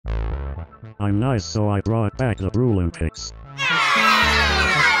I'm nice, so I brought back the Brolympics.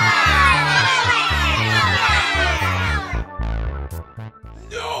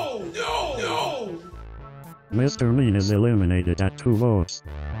 No! Mr. Meen is eliminated at 2 votes.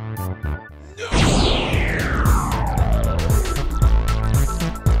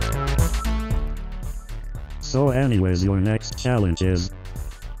 So anyways, your next challenge is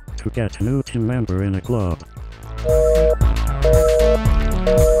to get a new team member in a club.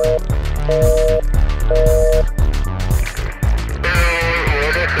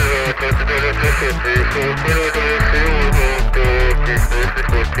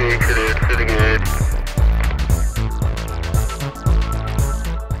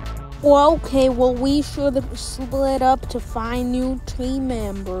 Well, okay, we should split up to find new team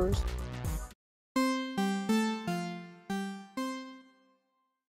members.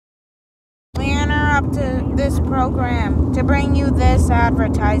 We interrupt this program to bring you this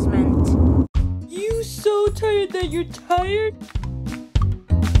advertisement. You so tired that you're tired?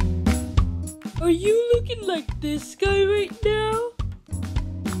 Are you looking like this guy right now?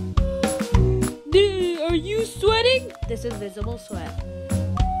 Are you sweating? This is visible sweat.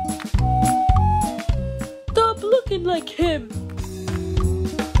 Stop looking like him.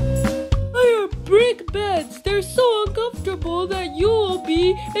 Why are brick beds? They're so uncomfortable that you will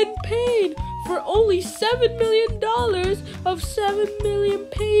be in pain for only $7 million of 7 million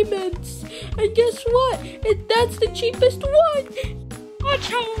payments. And guess what? That's the cheapest one. Watch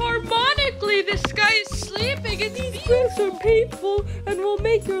how harmonically this guy is sleeping, and these bricks are painful and will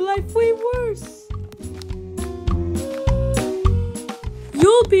make your life way worse.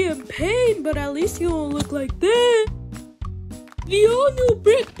 You'll be in pain, but at least you won't look like this. The all-new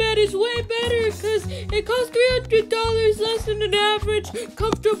brick bed is way better because it costs $300 less than an average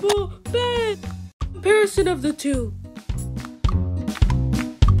comfortable bed. Comparison of the two.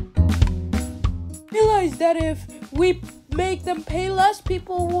 Realize that if we make them pay less,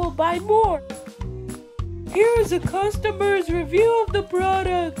 people will buy more. Here is a customer's review of the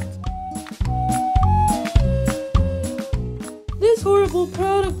product. This horrible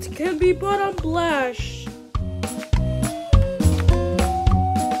product can be bought on Blash.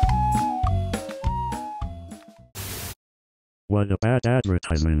 What a bad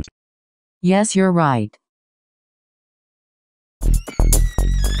advertisement. Yes, you're right.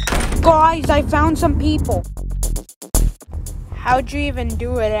 Guys, I found some people. How'd you even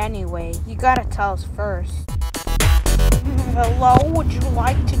do it anyway? You gotta tell us first. Hello, would you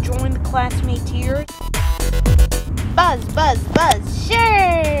like to join the classmates here? Buzz,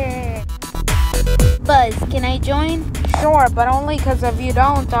 sure! Buzz, can I join? Sure, but only because if you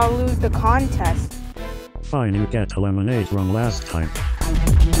don't, I'll lose the contest. Fine, you get a lemonade from last time.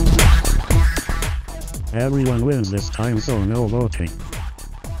 Everyone wins this time, so no voting.